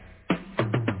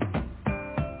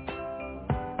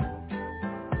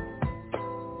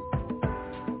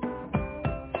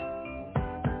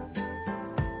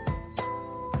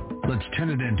Let's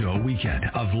turn it into a weekend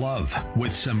of love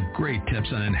with some great tips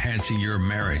on enhancing your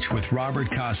marriage with Robert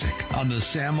Kosick on The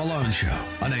Sam Malone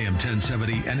Show on AM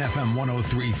 1070 and FM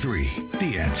 103.3.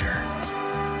 The Answer.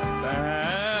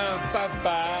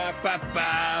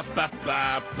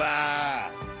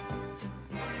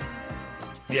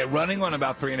 Yeah, running on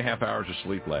about 3.5 hours of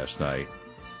sleep last night.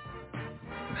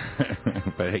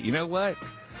 But hey, you know what?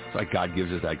 It's like God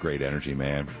gives us that great energy,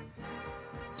 man.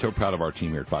 So proud of our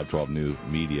team here at 512 New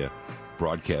Media,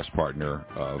 broadcast partner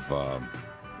of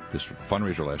this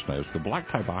fundraiser last night. It was the Black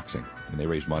Tie Boxing, and they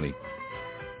raised money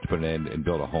to put an end and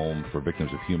build a home for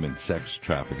victims of human sex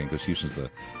trafficking, because Houston's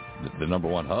the number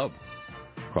one hub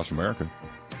across America.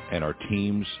 And our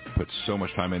teams put so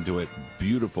much time into it.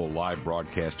 Beautiful live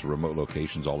broadcast to remote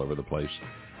locations all over the place.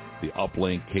 The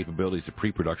uplink capabilities, the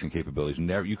pre-production capabilities.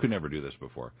 You could never do this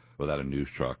before without a news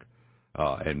truck.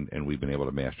 And we've been able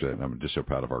to master that, and I'm just so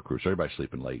proud of our crew. So everybody's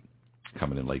sleeping late,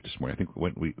 coming in late this morning. I think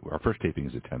our first taping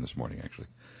is at 10 this morning, actually,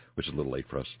 which is a little late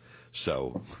for us.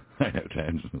 So I know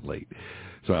 10's late.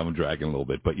 So I'm dragging a little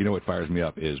bit. But you know what fires me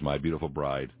up is my beautiful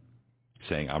bride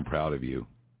saying, "I'm proud of you."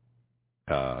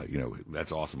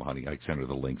 That's awesome, honey. I sent her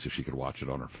the link so she could watch it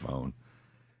on her phone.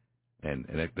 And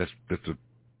that's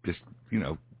just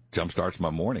jump starts my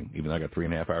morning, even though I got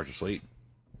 3.5 hours of sleep.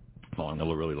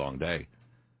 A really long day.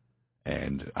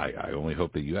 And I only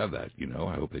hope that you have that,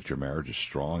 I hope that your marriage is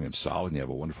strong and solid and you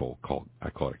have a wonderful, I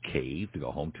call it a cave to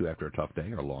go home to after a tough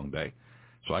day or a long day.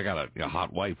 So I got a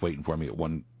hot wife waiting for me at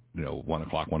 1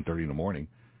 o'clock, 1:30 in the morning,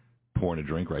 pouring a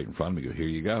drink right in front of me. Go, here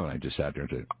you go. And I just sat there and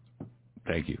said,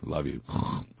 thank you, love you,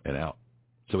 and out.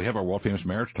 So we have our world-famous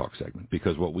marriage talk segment,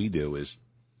 because what we do is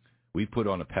we put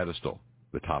on a pedestal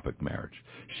the topic marriage.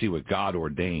 See what God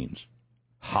ordains.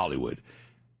 Hollywood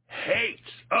hates.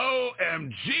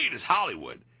 OMG, does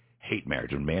Hollywood hate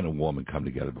marriage? When man and woman come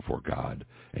together before God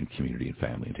and community and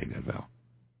family and take that vow.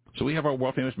 So we have our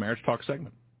world-famous marriage talk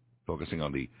segment, focusing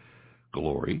on the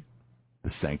glory,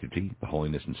 the sanctity, the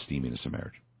holiness, and steaminess of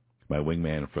marriage. My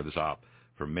wingman for this op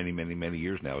for many, many, many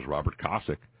years now is Robert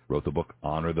Kosick. Wrote the book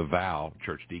Honor the Vow,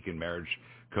 church deacon, marriage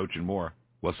coach, and more.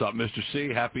 What's up, Mr. C?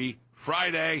 Happy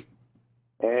Friday.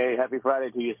 Hey, happy Friday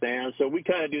to you, Sam. So we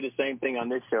kind of do the same thing on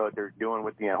this show that they're doing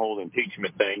with the whole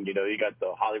impeachment thing. You got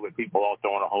the Hollywood people all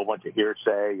throwing a whole bunch of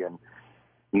hearsay and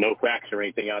no facts or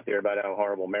anything out there about how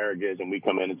horrible marriage is, and we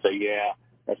come in and say, yeah,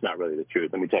 that's not really the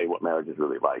truth. Let me tell you what marriage is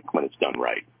really like when it's done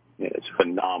right. Yeah, it's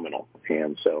phenomenal.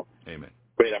 And so, amen.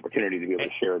 Great opportunity to be able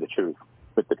to share the truth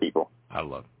with the people. I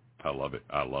love it.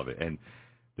 And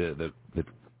the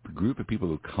group of people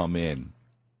who come in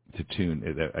to tune,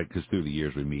 because through the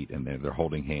years we meet and they're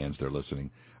holding hands, they're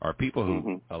listening, are people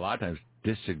who a lot of times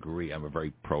disagree. I'm a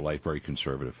very pro-life, very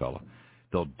conservative fellow.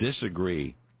 They'll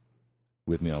disagree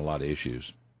with me on a lot of issues.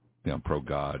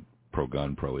 Pro-God,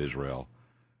 pro-gun, pro-Israel,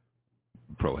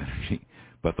 pro-energy.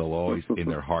 But they'll always, in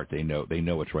their heart, they know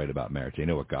what's right about marriage. They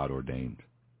know what God ordained.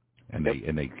 And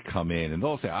they come in and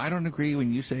they'll say, I don't agree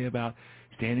when you say about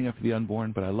standing up for the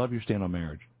unborn, but I love your stand on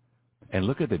marriage. And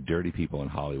look at the dirty people in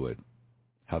Hollywood,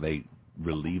 how they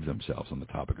relieve themselves on the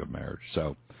topic of marriage.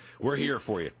 So we're here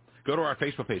for you. Go to our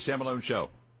Facebook page, Sam Malone Show.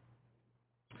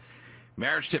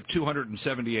 Marriage tip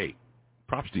 278.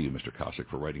 Props to you, Mr. Kosick,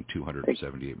 for writing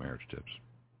 278 marriage tips.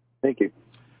 Thank you.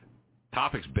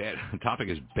 Topic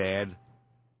is bad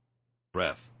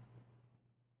breath.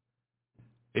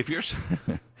 If your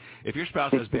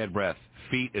spouse has bad breath,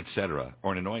 feet, etc.,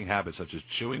 or an annoying habit such as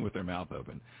chewing with their mouth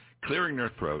open, clearing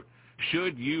their throat,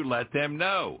 should you let them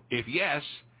know? If yes,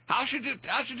 how should you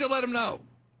let them know?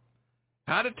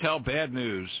 How to tell bad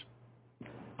news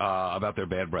about their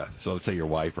bad breath. So let's say your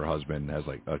wife or husband has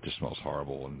it just smells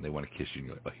horrible, and they want to kiss you, and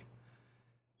you're like,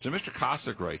 so Mr.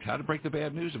 Kosick writes, how to break the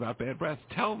bad news about bad breath.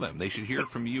 Tell them. They should hear it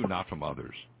from you, not from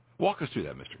others. Walk us through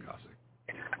that, Mr. Kosick.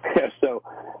 Yeah, so,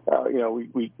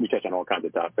 we touch on all kinds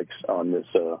of topics on this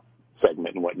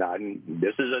segment and whatnot, and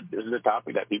this is a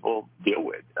topic that people deal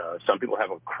with. Some people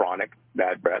have a chronic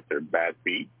bad breath or bad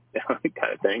feet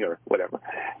kind of thing or whatever,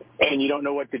 and you don't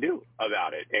know what to do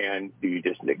about it. And do you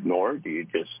just ignore it? Do you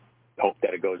just hope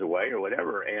that it goes away or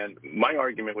whatever? And my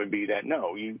argument would be that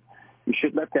no, you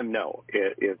should let them know.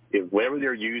 If whatever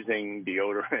they're using,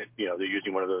 deodorant, they're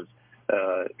using one of those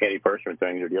antiperspirant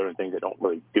things or deodorant things that don't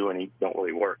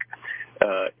really work,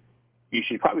 you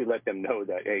should probably let them know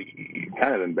that, hey, you're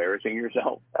kind of embarrassing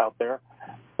yourself out there,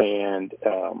 and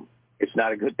it's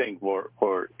not a good thing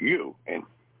for you, and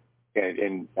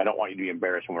I don't want you to be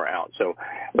embarrassed when we're out. So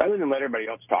rather than let everybody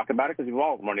else talk about it, because we've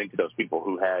all run into those people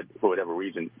who had, for whatever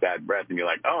reason, bad breath, and you're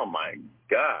like, oh my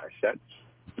gosh, that's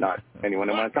not anyone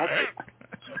I want to talk to.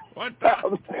 What?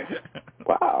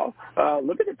 Wow.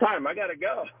 Look at the time. I got to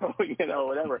go.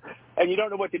 Whatever. And you don't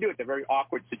know what to do. It's a very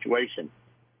awkward situation.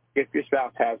 If your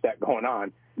spouse has that going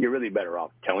on, you're really better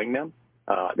off telling them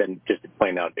than just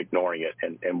plain out ignoring it.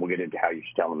 And we'll get into how you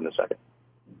should tell them in a second.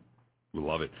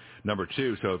 Love it. Number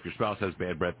 2, so if your spouse has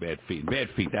bad breath, bad feet,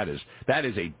 that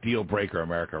is a deal breaker,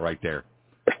 America, right there.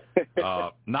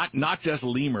 Not just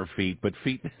lemur feet, but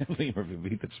lemur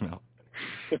feet that smell.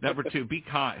 Number 2, be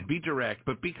kind, be direct,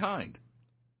 but be kind.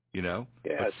 Yeah.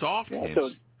 But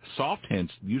soft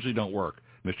hints usually don't work.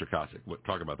 Mr. Kosick,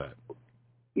 talk about that.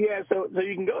 Yeah, so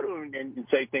you can go to him and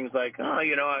say things like, I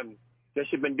guess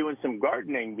you've been doing some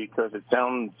gardening because it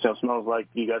smells like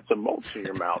you got some mulch in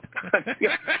your mouth.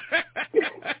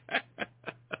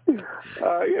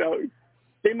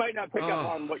 They might not pick up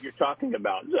on what you're talking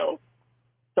about. So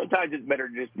sometimes it's better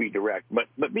to just be direct, but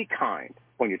be kind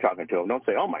when you're talking to them. Don't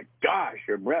say, "Oh my gosh,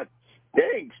 your breath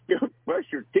stinks. Brush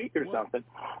your teeth or something."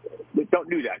 But don't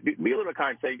do that. Be a little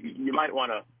kind. Say you might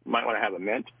want to have a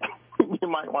mint. You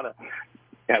might want to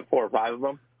have 4 or 5 of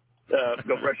them.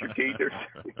 Go brush your teeth.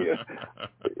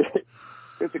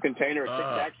 It's a container of Tic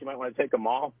Tacs. You might want to take them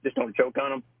all. Just don't choke on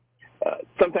them.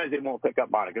 Sometimes they won't pick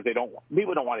up on it because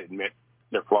people don't want to admit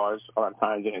their flaws a lot of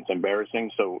times, and it's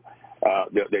embarrassing. So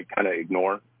they kind of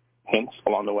ignore hints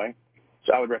along the way.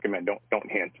 So I would recommend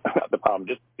don't hint about the problem.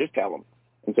 Just tell them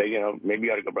and say, maybe you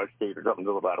got to go brush your teeth or something's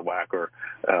a little out of whack, or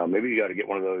maybe you got to get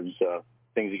one of those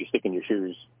things that you stick in your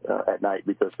shoes at night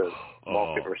because the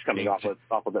wallpaper is coming off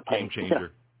of the paint.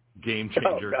 Game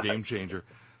changer.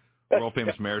 World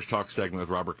famous marriage talk segment with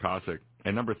Robert Kosick.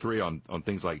 And number 3 on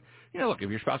things like, look, if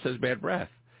your spouse has bad breath,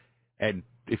 and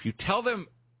if you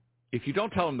don't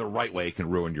tell them the right way, it can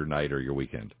ruin your night or your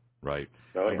weekend, right?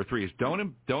 Oh, number 3 is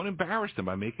don't embarrass them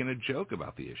by making a joke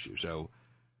about the issue. So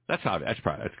that's kind of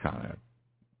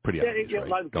pretty obvious, right? A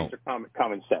lot of things are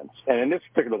common sense. And in this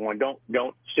particular one,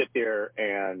 don't sit there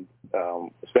and,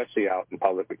 especially out in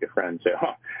public with your friends, say,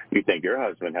 you think your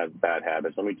husband has bad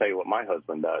habits. Let me tell you what my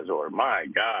husband does. Or, my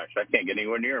gosh, I can't get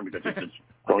anywhere near him because there's this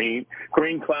green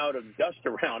cloud of dust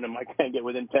around him. I can't get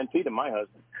within 10 feet of my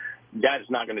husband. That is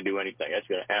not going to do anything. That's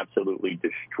going to absolutely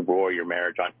destroy your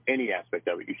marriage on any aspect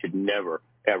of it. You should never,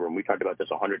 ever, and we talked about this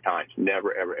 100 times,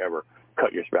 never, ever, ever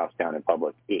cut your spouse down in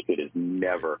public. It is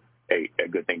never a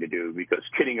good thing to do because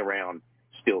kidding around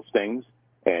still stings.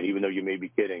 And even though you may be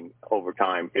kidding, over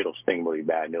time, it'll sting really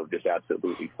bad, and it'll just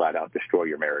absolutely flat out destroy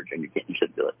your marriage, and you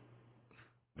shouldn't do it.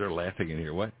 They're laughing in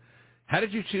here. What? How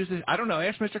did you choose this? I don't know.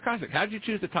 Ask Mr. Kosick. How did you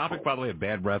choose the topic, by the way, of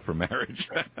bad breath for marriage?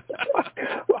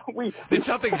 Did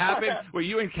something happen? Were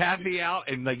you and Kathy out,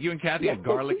 and you and Kathy had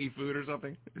garlicky food or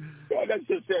something? Yeah, that's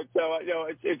just it. So,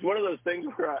 it's one of those things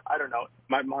where, I don't know,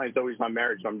 my mind's always my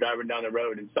marriage. I'm driving down the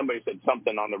road, and somebody said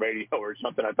something on the radio or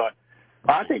something. I thought,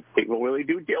 I think people really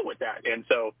do deal with that. And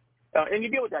so, and you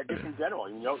deal with that just in general.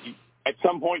 At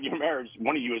some point in your marriage,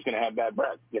 one of you is going to have bad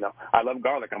breath. I love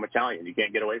garlic. I'm Italian. You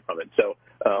can't get away from it. So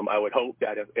I would hope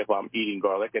that if I'm eating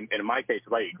garlic, and in my case,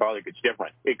 if I eat garlic, it's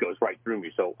different. It goes right through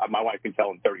me. So my wife can tell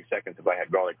in 30 seconds if I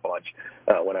had garlic for lunch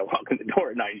when I walk in the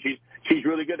door at night. She's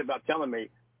really good about telling me,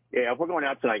 yeah, if we're going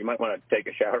out tonight, you might want to take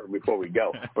a shower before we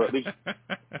go, or at least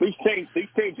change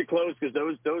your clothes because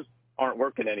those aren't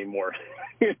working anymore.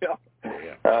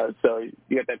 So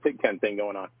you got that Pig Pen thing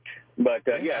going on. But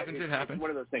it happens. It's one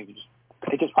of those things.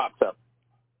 It just pops up.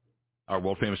 Our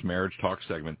world famous marriage talk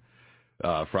segment,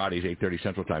 Fridays 8:30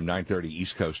 Central Time, 9:30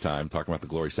 East Coast Time, talking about the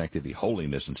glory, sanctity,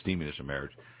 holiness, and steaminess of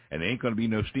marriage. And there ain't going to be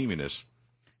no steaminess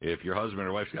if your husband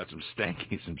or wife's got some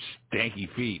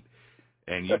stanky feet,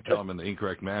 and you tell them in the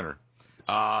incorrect manner.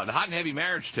 The hot and heavy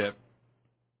marriage tip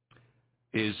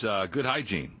is good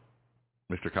hygiene.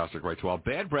 Mr. Kosick writes, while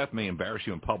bad breath may embarrass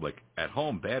you in public, at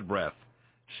home, bad breath,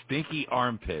 stinky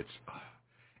armpits,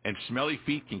 and smelly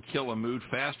feet can kill a mood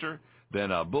faster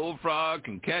than a bullfrog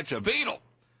can catch a beetle.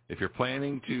 If you're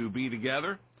planning to be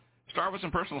together, start with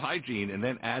some personal hygiene and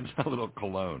then add a little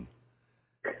cologne.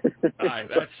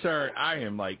 Sir, I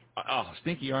am like,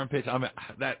 stinky armpits. No,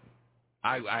 that's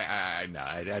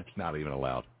not even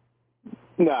allowed.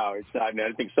 No, it's not.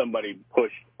 I think somebody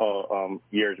pushed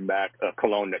years back a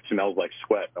cologne that smells like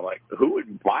sweat. I'm like, who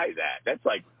would buy that? That's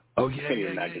like, can you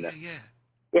imagine that?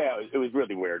 Yeah, it was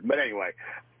really weird. But anyway,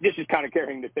 this is kind of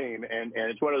carrying the theme, and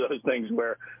it's one of those things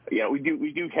where we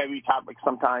do heavy topics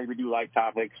sometimes. We do light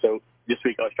topics. So this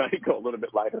week I was trying to go a little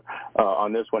bit lighter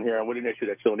on this one here. And with an issue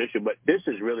that's still an issue, but this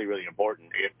is really, really important.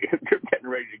 If you're getting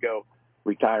ready to go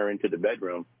retire into the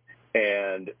bedroom,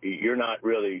 and you're not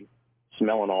really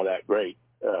smelling all that great,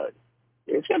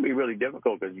 it's going to be really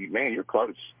difficult because, you're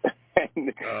close.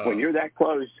 And when you're that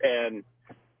close and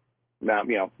Now,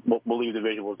 we'll leave the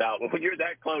visuals out. But when you're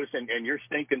that close and you're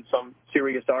stinking some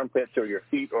serious armpits or your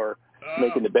feet or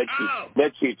making the bed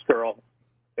sheets curl,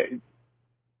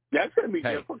 that's going to be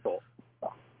difficult.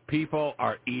 People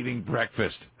are eating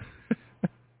breakfast.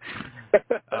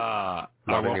 Our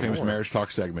World Famous Marriage Talk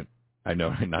segment. I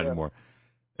know, not anymore.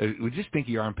 We just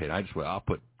stinky armpit. I'll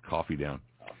put coffee down.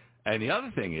 And the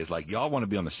other thing is, like, y'all want to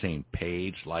be on the same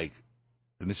page, like,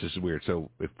 and this is weird. So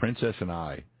if Princess and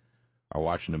I are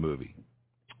watching a movie,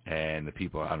 and the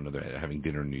people, I don't know, they're having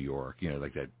dinner in New York,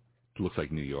 like that looks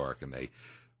like New York, and they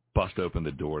bust open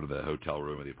the door to the hotel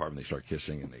room or the apartment, they start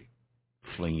kissing, and they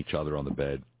fling each other on the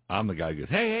bed. I'm the guy who goes,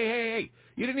 hey,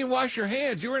 you didn't even wash your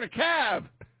hands. You were in a cab.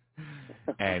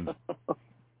 And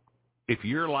if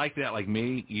you're like that, like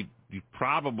me, you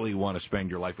probably want to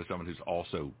spend your life with someone who's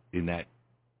also in that,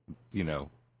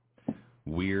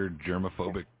 weird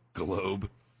germophobic globe.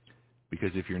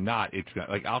 Because if you're not, it's not,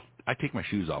 like I take my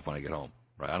shoes off when I get home.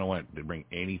 Right? I don't want to bring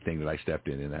anything that I stepped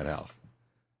in that house.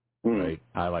 Right?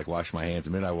 I wash my hands.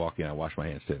 The minute I walk in, I wash my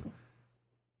hands too.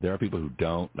 There are people who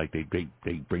don't. Like they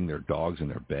bring their dogs in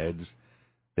their beds.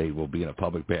 They will be in a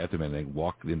public bathroom and they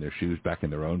walk in their shoes back in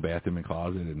their own bathroom and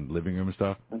closet and living room and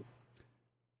stuff.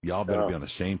 Y'all better be on the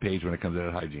same page when it comes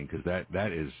to hygiene, because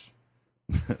that is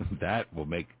that will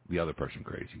make the other person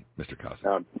crazy, Mr.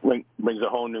 Cossack. Brings a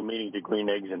whole new meaning to green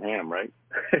eggs and ham, right?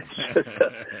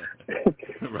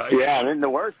 Right. Yeah, and then the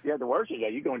worst is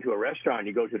that you go into a restaurant,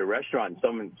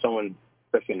 someone,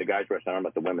 especially in the guys' restaurant, I don't know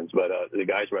about the women's, but the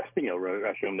guys'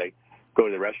 restroom, they go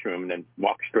to the restroom and then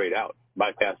walk straight out,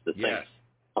 bypass the sink. Yes.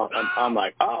 I'm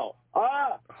like,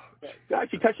 God,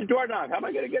 she touched the doorknob. How am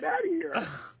I going to get out of here?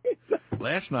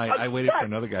 Last night, I waited for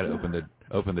another guy to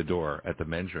open the door at the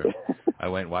men's room. I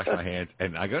went and washed my hands,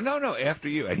 and I go, no, after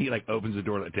you. And he, opens the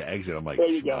door to exit. I'm like, there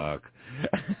you fuck.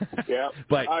 Go. Yeah,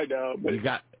 but I know.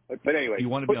 But anyway, you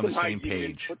want to be on the same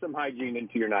page. Put some hygiene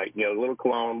into your night. A little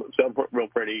cologne, something real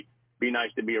pretty. Be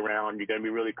nice to be around. You're going to be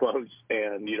really close,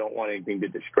 and you don't want anything to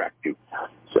distract you.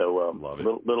 So, Love it.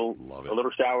 A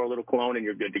little shower, a little cologne, and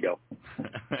you're good to go.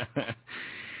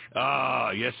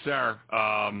 Yes, sir.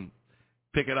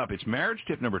 Pick it up. It's marriage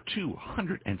tip number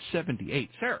 278,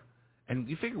 sir. And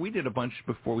you figure we did a bunch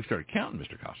before we started counting,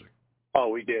 Mr. Cossack. Oh,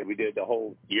 we did. We did the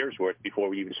whole year's worth before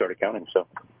we even started counting. So.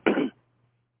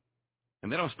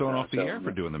 And then I was thrown off the air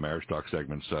for doing the Marriage Talk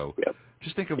segment. So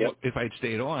just think of what if I'd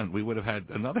stayed on, we would have had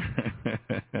another.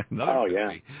 Oh,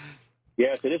 yeah.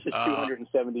 Yeah, so this is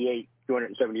 278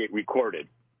 recorded,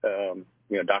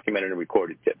 documented and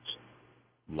recorded tips.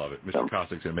 Love it. Mr.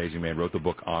 Cossack's an amazing man. Wrote the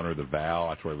book Honor the Vow.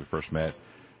 That's where we first met.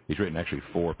 He's written actually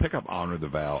 4. Pick up Honor the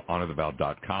Vow,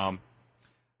 honorthevow.com.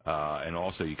 And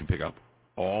also you can pick up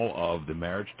all of the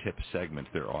marriage tip segments.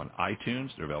 They're on iTunes.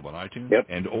 They're available on iTunes. Yep.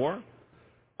 And or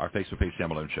our Facebook page, Sam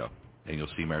Malone Show. And you'll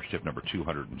see marriage tip number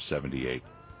 278.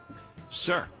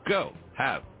 Sir, go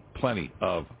have plenty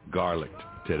of garlic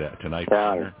tonight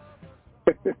for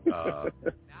dinner.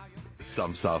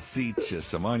 Some salsichas,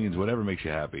 some onions, whatever makes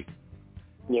you happy.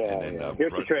 Yeah.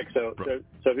 Here's the trick. So if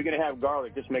you're going to have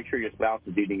garlic, just make sure your spouse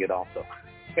is eating it also.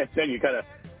 And then you kind of,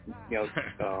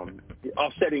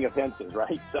 offsetting offenses,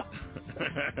 right? So.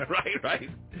 Right.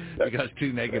 Because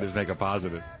two negatives make a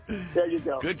positive. There you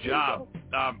go. Good job.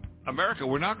 America,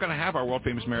 we're not going to have our World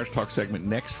Famous Marriage Talk segment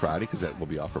next Friday because that will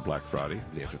be off for Black Friday,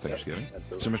 the day after Thanksgiving.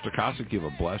 So, Mr. Cossack, you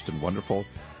have a blessed and wonderful,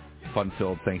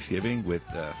 fun-filled Thanksgiving with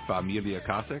Familia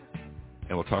Cossack,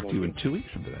 and we'll talk to you in 2 weeks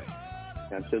from today.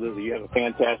 Absolutely. You have a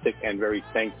fantastic and very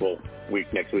thankful week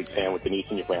next week, Sam, with Denise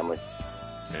and your family.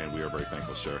 And we are very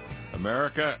thankful, sir.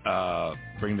 America,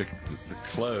 bring the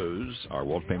close our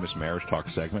World Famous Marriage Talk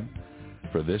segment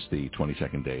for this, the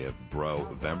 22nd day of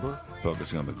Bro-Vember,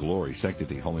 focusing on the glory,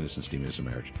 sanctity, holiness, and steaminess of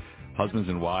marriage. Husbands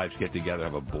and wives, get together,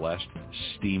 have a blessed,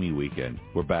 steamy weekend.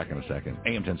 We're back in a second.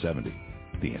 AM 1070,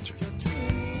 The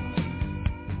Answer.